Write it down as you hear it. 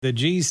The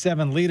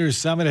G7 Leaders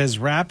Summit has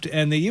wrapped,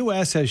 and the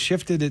U.S. has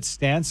shifted its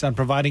stance on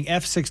providing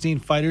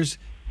F-16 fighters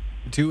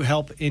to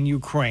help in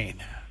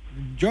Ukraine.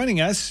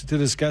 Joining us to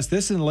discuss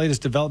this and the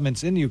latest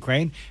developments in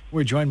Ukraine,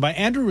 we're joined by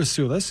Andrew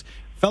Rasiulis,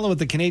 fellow at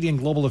the Canadian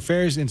Global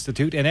Affairs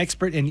Institute and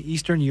expert in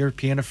Eastern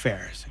European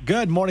affairs.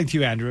 Good morning to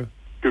you, Andrew.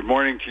 Good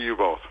morning to you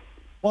both.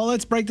 Well,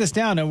 let's break this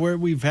down.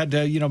 We've had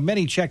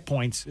many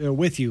checkpoints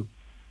with you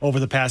over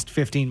the past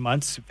 15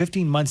 months.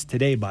 15 months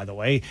today, by the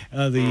way.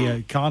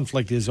 The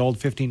conflict is old,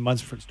 15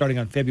 months starting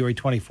on February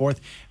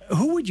 24th.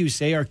 Who would you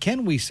say, or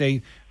can we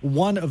say,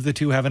 one of the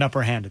two have an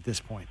upper hand at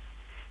this point?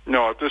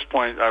 No, at this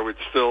point, I would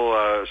still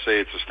say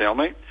it's a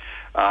stalemate.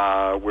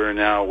 We're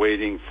now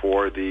waiting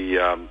for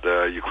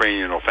the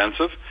Ukrainian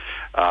offensive.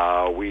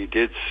 We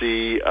did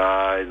see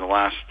in the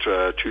last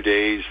 2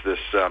 days this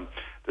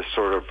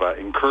sort of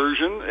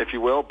incursion, if you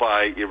will,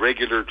 by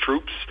irregular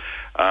troops,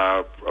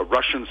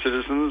 Russian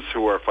citizens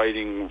who are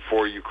fighting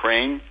for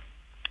Ukraine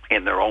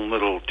in their own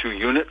little 2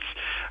 units.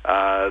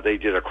 They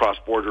did a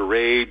cross-border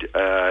raid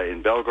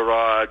in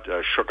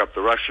Belgorod, shook up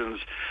the Russians.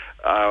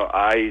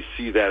 I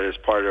see that as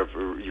part of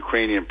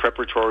Ukrainian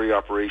preparatory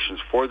operations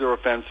for their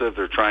offensive.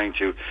 They're trying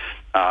to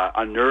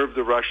unnerve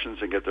the Russians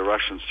and get the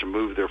Russians to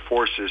move their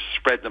forces,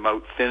 spread them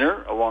out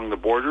thinner along the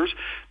borders,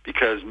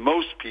 because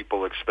most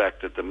people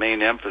expect that the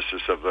main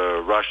emphasis of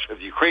the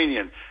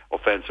Ukrainian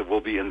offensive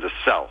will be in the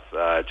south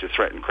to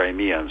threaten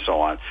Crimea and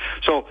so on.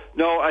 So,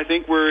 no, I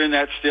think we're in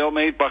that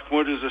stalemate.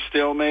 Bakhmut is a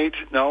stalemate.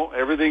 No,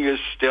 everything is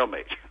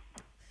stalemate.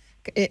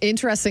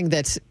 Interesting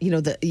that,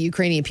 the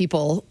Ukrainian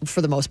people,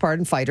 for the most part,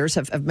 and fighters,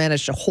 have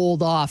managed to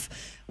hold off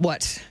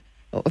what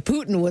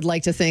Putin would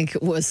like to think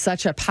was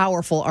such a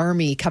powerful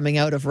army coming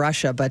out of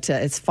Russia. But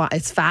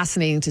it's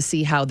fascinating to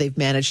see how they've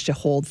managed to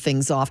hold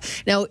things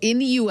off. Now, in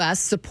the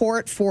U.S.,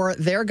 support for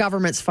their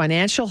government's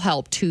financial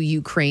help to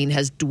Ukraine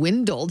has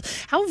dwindled.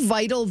 How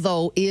vital,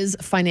 though, is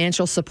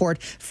financial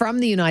support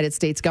from the United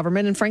States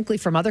government and, frankly,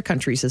 from other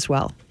countries as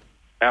well?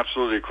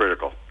 Absolutely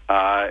critical.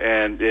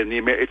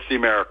 It's the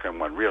American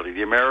one, really.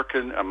 The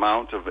American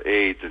amount of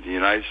aid that the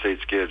United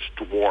States gives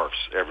dwarfs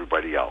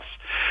everybody else.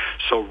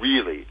 So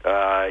really,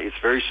 it's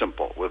very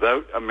simple.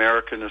 Without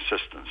American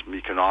assistance,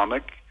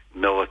 economic,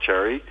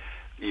 military,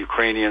 the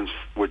Ukrainians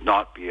would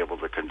not be able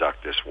to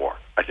conduct this war.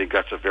 I think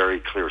that's a very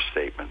clear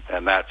statement,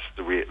 and that's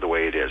the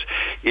way it is.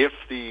 If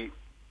the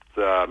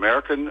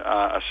American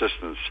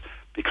assistance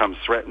becomes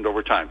threatened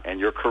over time, and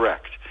you're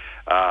correct,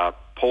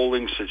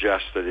 polling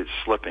suggests that it's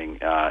slipping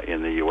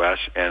in the U.S.,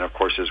 and of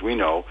course, as we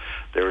know,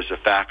 there is a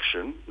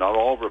faction, not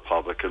all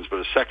Republicans, but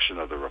a section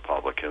of the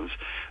Republicans,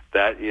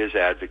 that is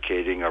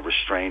advocating a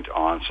restraint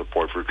on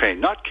support for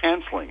Ukraine. Not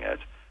canceling it,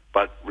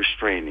 but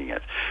restraining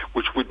it,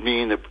 which would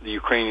mean that the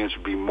Ukrainians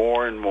would be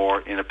more and more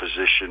in a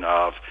position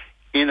of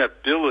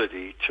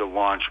inability to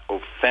launch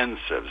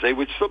offensives. They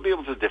would still be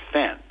able to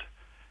defend,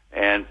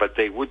 but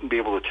they wouldn't be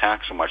able to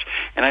attack so much.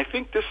 And I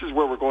think this is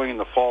where we're going in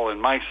the fall, and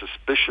my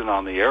suspicion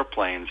on the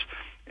airplanes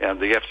and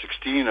the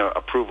F-16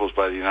 approvals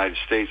by the United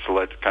States to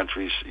let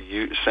countries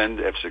send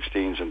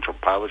F-16s and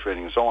pilot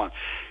training and so on,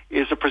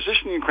 is a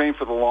position in Ukraine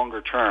for the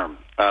longer term,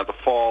 the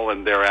fall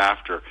and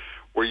thereafter,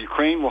 where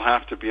Ukraine will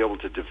have to be able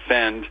to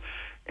defend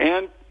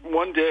and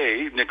one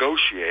day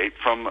negotiate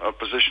from a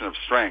position of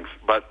strength.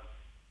 But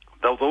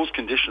those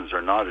conditions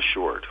are not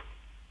assured.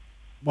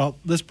 Well,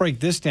 let's break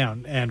this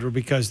down, Andrew,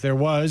 because there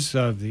was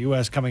the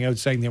U.S. coming out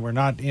saying they were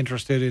not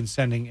interested in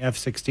sending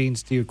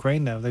F-16s to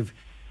Ukraine. Now they've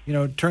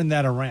turned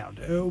that around.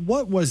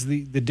 What was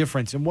the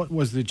difference, and what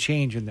was the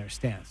change in their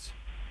stance?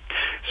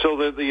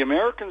 So the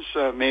Americans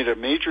made a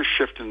major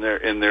shift in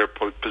their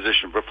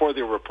position. Before,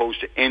 they were opposed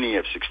to any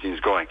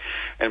F-16s going.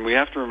 And we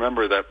have to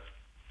remember that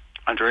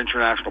under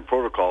international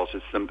protocols,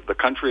 it's the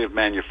country of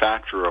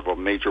manufacturer of a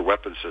major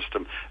weapon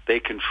system. They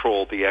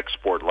control the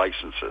export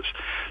licenses.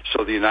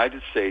 So the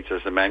United States,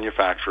 as the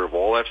manufacturer of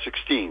all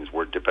F-16s,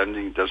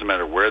 doesn't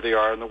matter where they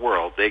are in the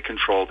world, they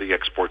control the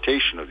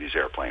exportation of these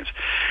airplanes.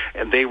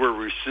 And they were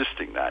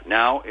resisting that.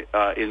 Now,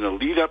 in the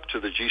lead up to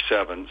the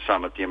G7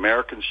 summit, the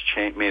Americans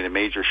made a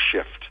major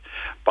shift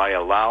by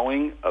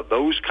allowing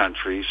those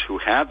countries who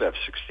have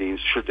F-16s,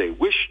 should they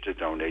wish to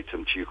donate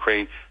them to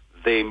Ukraine,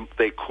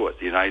 they could.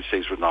 The United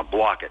States would not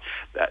block it.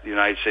 The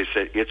United States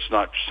said it's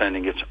not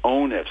sending its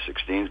own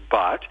F-16s,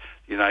 but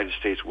the United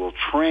States will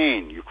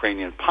train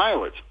Ukrainian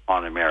pilots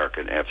on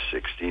American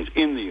F-16s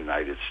in the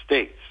United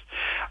States.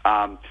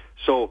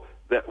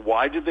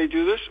 Why did they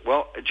do this?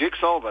 Well, Jake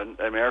Sullivan,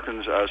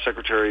 American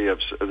Secretary of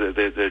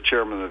the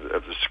Chairman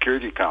of the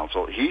Security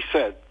Council, he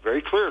said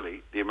very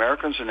clearly the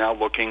Americans are now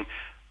looking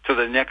to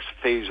the next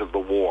phase of the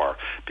war,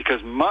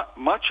 because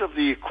much of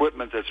the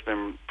equipment that's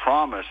been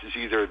promise is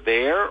either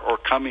there or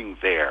coming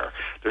there.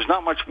 There's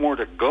not much more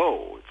to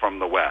go from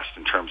the West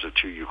in terms of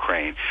to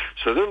Ukraine.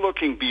 So they're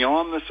looking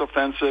beyond this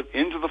offensive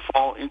into the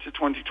fall, into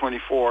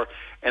 2024,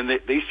 and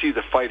they see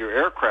the fighter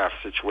aircraft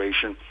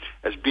situation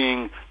as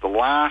being the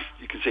last,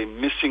 you can say,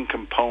 missing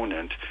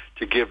component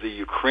to give the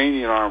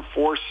Ukrainian armed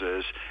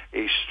forces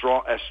as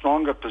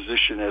strong a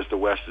position as the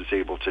West is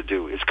able to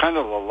do. It's kind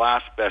of the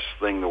last best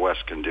thing the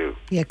West can do.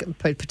 Yeah,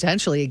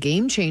 potentially a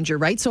game changer,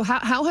 right? So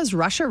how has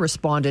Russia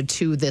responded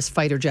to this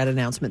fighter jet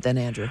announcement then,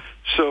 Andrew?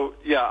 So,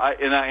 yeah,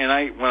 when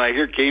I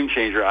hear game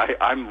changer,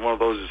 I'm one of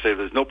those who say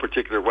there's no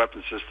particular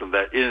weapon system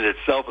that in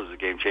itself is a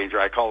game changer.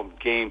 I call them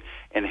game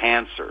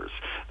enhancers.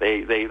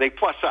 They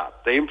plus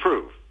up, they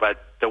improve, but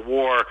the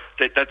war,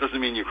 that doesn't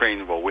mean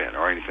Ukraine will win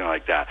or anything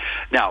like that.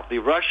 Now, the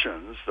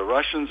Russians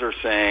are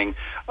saying,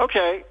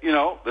 okay,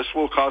 this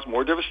will cause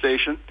more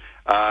devastation.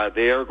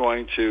 They are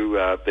going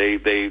to,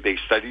 they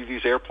study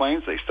these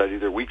airplanes, they study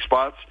their weak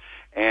spots,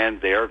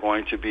 and they are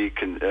going to be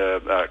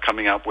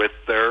coming up with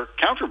their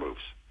counter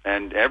moves.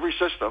 And every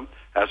system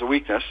has a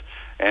weakness,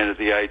 and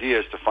the idea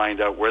is to find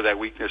out where that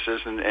weakness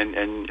is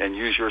and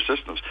use your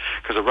systems,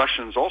 because the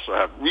Russians also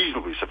have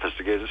reasonably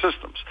sophisticated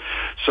systems.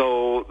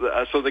 So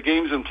the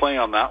game's in play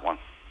on that one.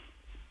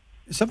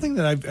 Something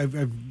that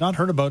I've not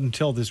heard about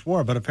until this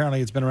war, but apparently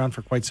it's been around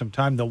for quite some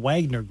time, the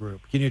Wagner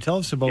Group. Can you tell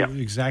us about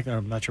exactly,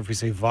 I'm not sure if we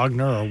say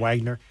Wagner or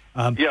Wagner.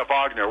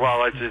 Wagner.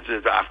 Well,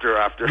 it's after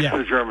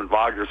the German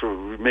Wagner, so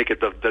we make it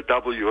the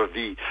W of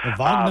V.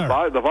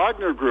 The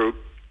Wagner Group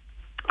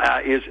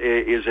is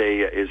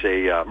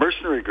a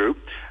mercenary group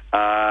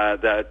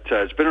that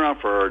has been around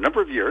for a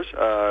number of years,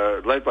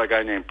 led by a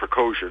guy named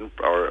Prigozhin,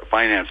 or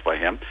financed by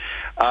him,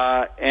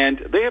 and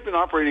they have been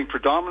operating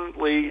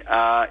predominantly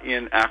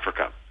in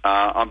Africa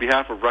on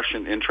behalf of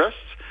Russian interests,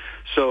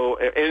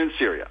 and in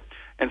Syria.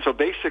 And so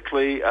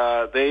basically,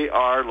 they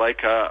are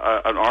like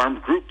an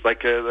armed group,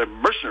 like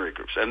mercenary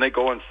groups, and they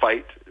go and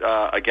fight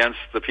against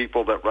the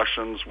people that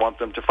Russians want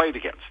them to fight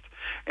against.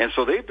 And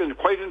so they've been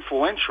quite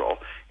influential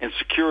in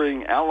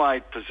securing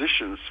allied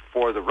positions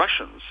for the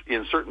Russians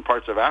in certain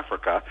parts of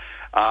Africa,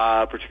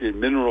 particularly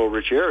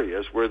mineral-rich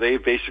areas, where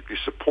they've basically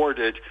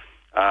supported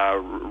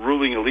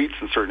ruling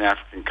elites in certain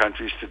African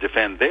countries to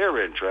defend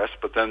their interests,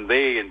 but then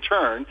they, in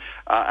turn,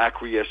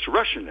 acquiesce to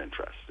Russian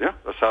interests. Yeah,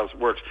 that's how it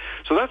works.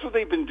 So that's what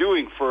they've been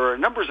doing for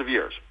numbers of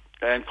years,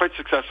 and quite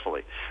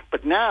successfully.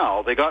 But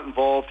now they got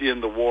involved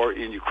in the war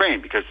in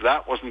Ukraine because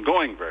that wasn't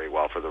going very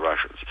well for the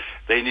Russians.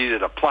 They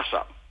needed a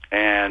plus-up.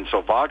 And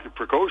so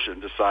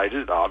Prigozhin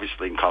decided,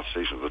 obviously in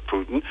consultation with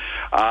Putin,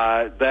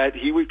 that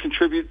he would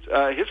contribute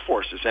his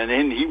forces.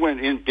 And he went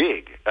in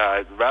big,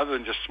 rather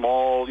than just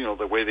small,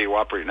 the way they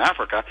operate in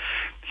Africa.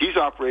 He's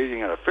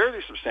operating at a fairly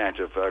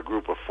substantive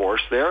group of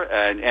force there.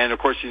 And of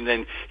course,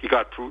 then he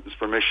got Putin's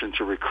permission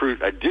to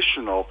recruit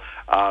additional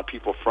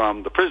people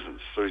from the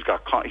prisons. So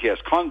he has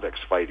convicts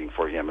fighting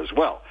for him as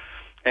well.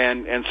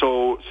 And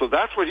so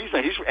that's what he's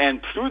done.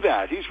 And through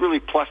that, he's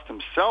really plussed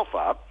himself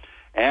up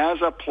as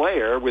a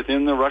player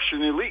within the Russian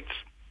elites.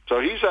 So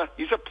he's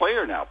a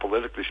player now,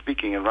 politically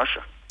speaking, in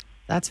Russia.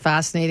 That's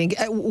fascinating.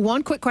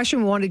 One quick question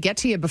we wanted to get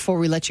to you before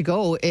we let you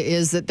go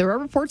is that there are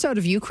reports out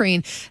of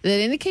Ukraine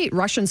that indicate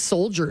Russian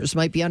soldiers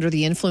might be under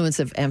the influence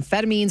of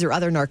amphetamines or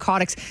other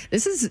narcotics.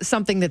 This is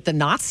something that the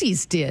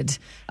Nazis did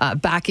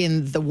back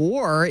in the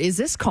war. Is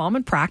this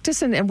common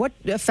practice, and what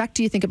effect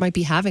do you think it might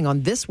be having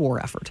on this war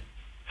effort?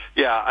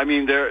 Yeah, I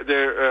mean,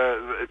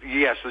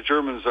 yes, the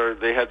Germans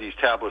they had these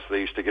tablets they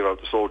used to give out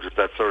to soldiers.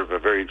 That's sort of a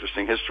very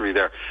interesting history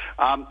there.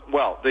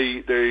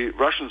 The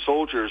Russian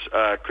soldiers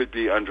could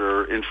be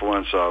under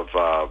influence of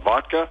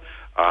vodka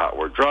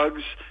or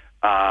drugs,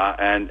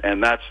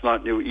 and that's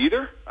not new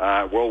either.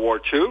 World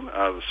War II,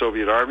 the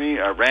Soviet Army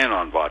ran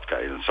on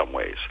vodka in some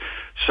ways.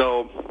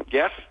 So,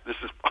 yes, this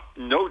is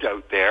no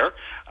doubt there.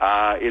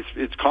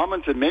 It's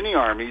common to many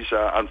armies,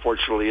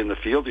 unfortunately, in the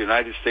field. The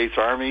United States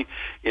Army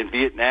in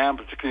Vietnam,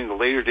 particularly in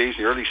the later days,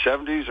 the early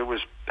 70s, it was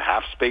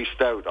half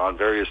spaced out on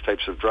various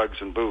types of drugs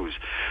and booze.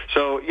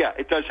 So, yeah,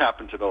 it does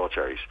happen to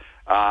militaries.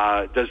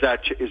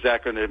 Is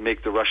that going to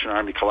make the Russian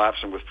army collapse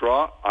and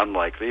withdraw?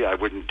 Unlikely. I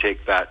wouldn't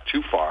take that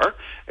too far,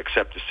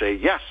 except to say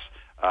yes.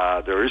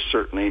 There is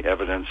certainly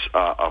evidence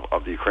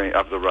of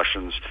the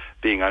Russians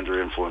being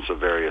under influence of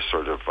various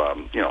sort of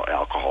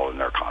alcohol and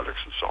narcotics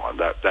and so on.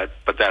 But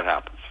that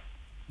happens.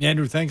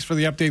 Andrew, thanks for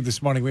the update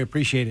this morning. We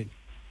appreciate it.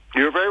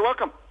 You're very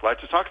welcome. Glad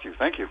to talk to you.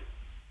 Thank you.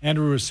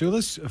 Andrew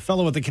Rasiulis, a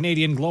fellow at the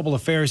Canadian Global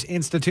Affairs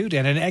Institute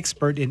and an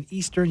expert in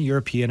Eastern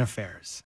European affairs.